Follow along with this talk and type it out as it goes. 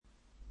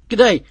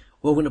G'day,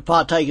 welcome to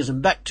Partakers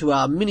and back to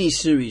our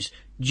mini-series,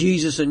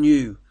 Jesus and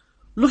You,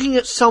 looking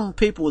at some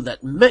people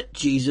that met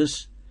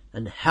Jesus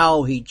and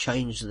how he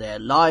changed their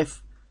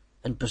life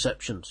and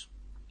perceptions.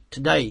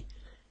 Today,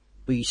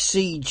 we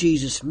see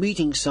Jesus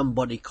meeting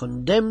somebody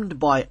condemned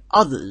by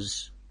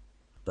others,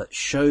 but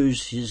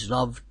shows his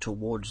love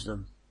towards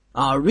them.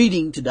 Our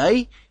reading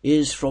today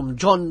is from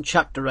John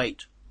chapter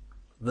 8,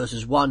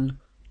 verses 1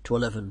 to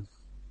 11.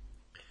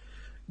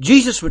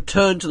 Jesus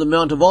returned to the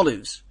Mount of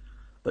Olives,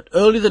 but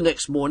early the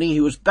next morning he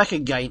was back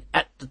again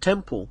at the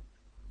temple.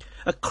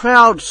 A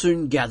crowd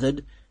soon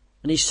gathered,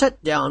 and he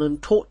sat down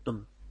and taught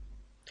them.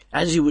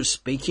 As he was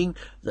speaking,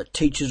 the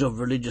teachers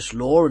of religious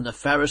law and the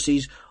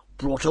Pharisees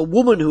brought a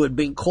woman who had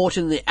been caught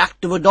in the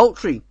act of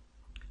adultery.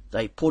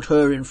 They put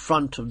her in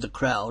front of the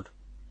crowd.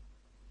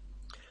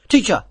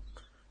 "Teacher,"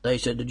 they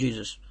said to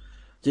Jesus,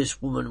 "this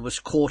woman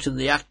was caught in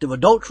the act of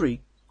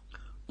adultery.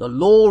 The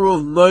law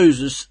of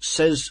Moses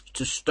says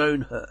to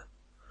stone her.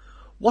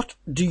 What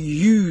do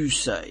you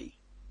say?"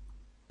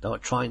 They were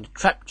trying to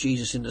trap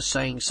Jesus into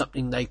saying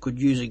something they could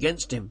use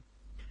against him.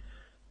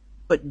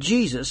 But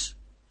Jesus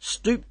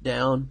stooped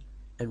down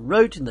and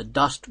wrote in the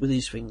dust with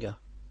his finger.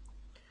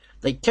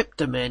 They kept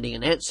demanding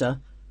an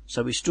answer,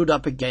 so he stood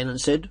up again and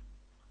said,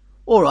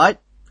 "All right,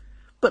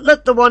 but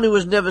let the one who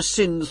has never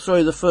sinned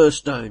throw the first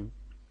stone."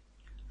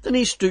 Then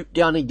he stooped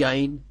down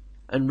again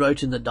and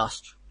wrote in the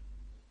dust.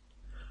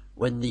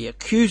 When the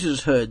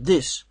accusers heard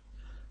this,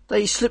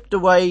 they slipped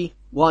away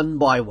one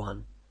by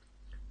one,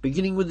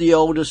 beginning with the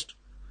oldest,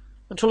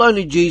 until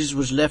only Jesus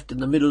was left in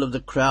the middle of the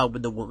crowd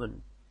with the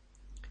woman.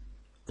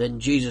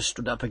 Then Jesus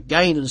stood up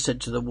again and said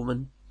to the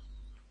woman,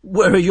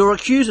 "Where are your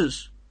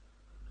accusers?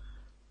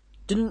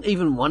 Didn't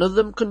even one of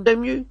them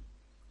condemn you?"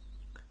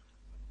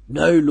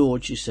 "No,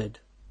 Lord," she said.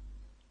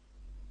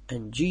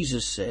 And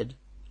Jesus said,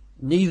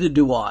 "Neither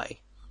do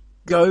I.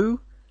 Go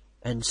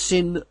and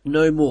sin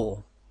no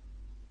more."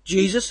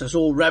 Jesus, as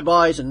all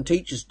rabbis and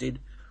teachers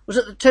did, was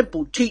at the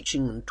temple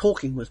teaching and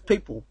talking with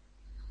people.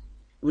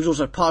 It was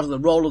also part of the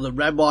role of the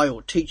rabbi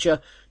or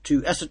teacher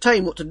to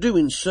ascertain what to do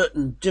in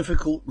certain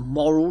difficult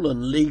moral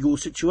and legal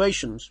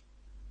situations.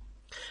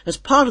 As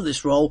part of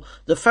this role,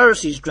 the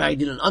Pharisees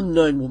dragged in an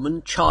unknown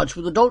woman charged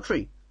with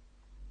adultery.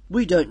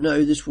 We don't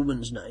know this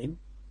woman's name,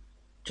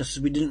 just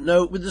as we didn't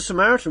know it with the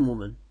Samaritan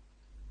woman.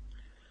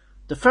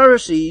 The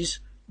Pharisees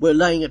were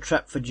laying a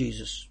trap for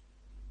Jesus.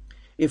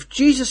 If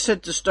Jesus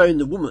said to stone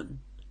the woman,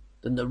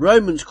 then the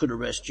Romans could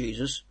arrest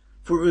Jesus,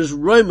 for it was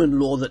Roman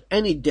law that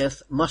any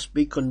death must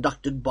be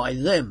conducted by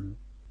them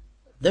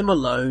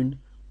alone,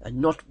 and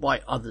not by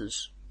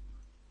others.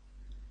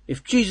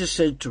 If Jesus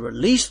said to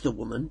release the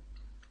woman,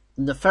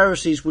 then the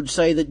Pharisees would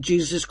say that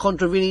Jesus is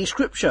contravening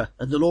Scripture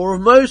and the law of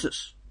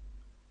Moses.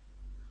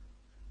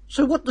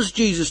 So what does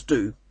Jesus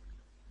do?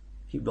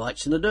 He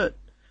writes in the dirt.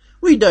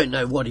 We don't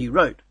know what he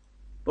wrote,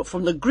 but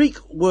from the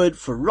Greek word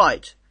for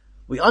write,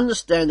 we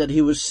understand that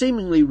he was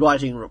seemingly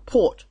writing a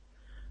report,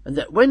 and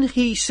that when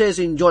he says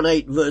in John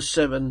 8 verse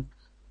 7,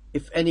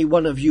 "If any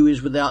one of you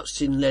is without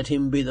sin, let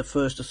him be the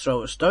first to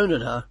throw a stone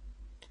at her,"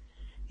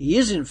 he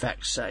is in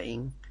fact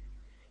saying,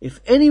 "If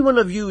any one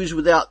of you is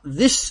without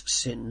this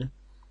sin,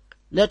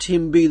 let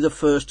him be the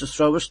first to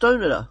throw a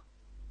stone at her."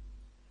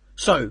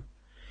 So,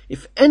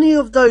 if any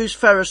of those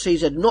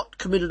Pharisees had not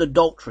committed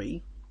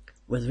adultery,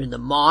 whether in the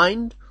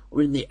mind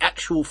or in the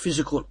actual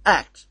physical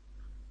act,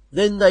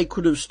 then they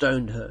could have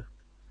stoned her.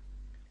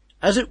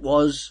 As it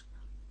was,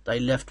 they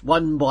left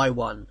one by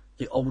one,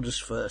 the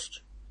oldest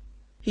first.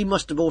 He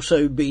must have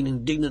also been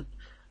indignant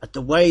at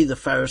the way the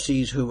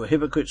Pharisees, who were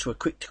hypocrites, were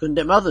quick to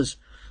condemn others.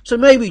 So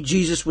maybe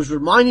Jesus was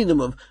reminding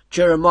them of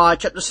Jeremiah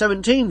chapter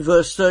 17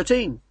 verse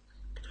 13.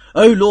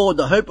 "O Lord,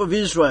 the hope of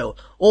Israel,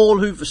 all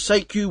who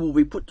forsake you will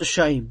be put to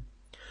shame.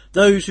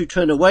 Those who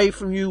turn away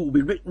from you will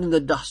be written in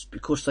the dust,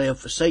 because they have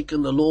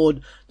forsaken the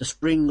Lord, the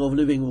spring of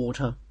living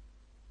water."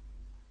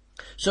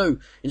 So,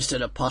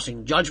 instead of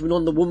passing judgment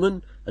on the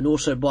woman, and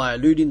also by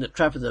eluding the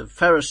trap of the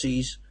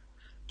Pharisees,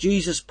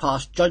 Jesus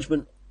passed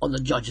judgment on the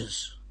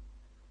judges.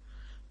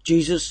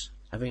 Jesus,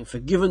 having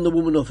forgiven the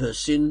woman of her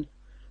sin,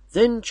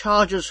 then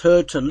charges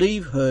her to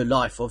leave her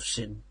life of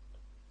sin.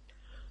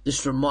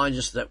 This reminds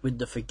us that with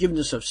the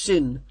forgiveness of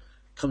sin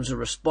comes a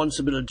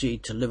responsibility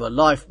to live a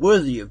life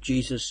worthy of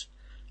Jesus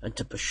and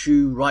to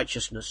pursue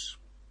righteousness.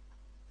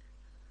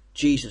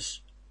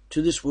 Jesus,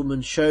 to this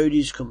woman, showed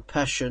his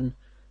compassion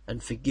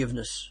and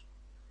forgiveness,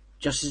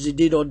 just as he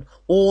did on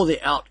all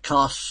the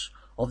outcasts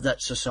of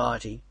that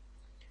society.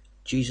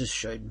 Jesus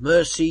showed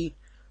mercy,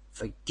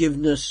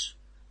 forgiveness,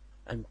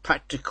 and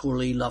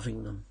practically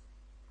loving them.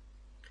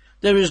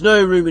 There is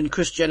no room in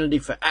Christianity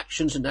for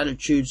actions and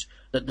attitudes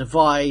that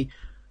defy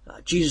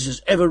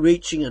Jesus'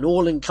 ever-reaching and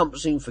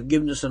all-encompassing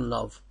forgiveness and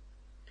love.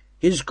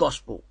 His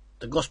gospel,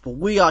 the gospel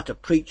we are to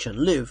preach and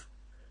live,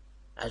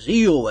 as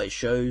he always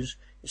shows,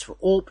 is for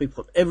all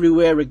people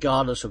everywhere,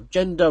 regardless of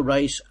gender,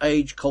 race,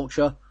 age,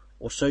 culture,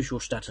 or social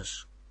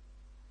status.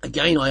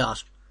 Again I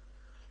ask,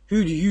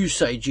 who do you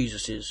say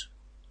Jesus is?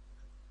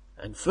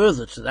 And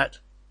further to that,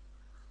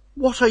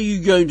 what are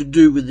you going to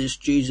do with this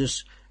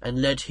Jesus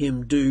and let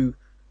him do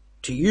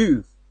to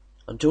you.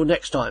 Until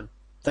next time,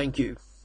 thank you.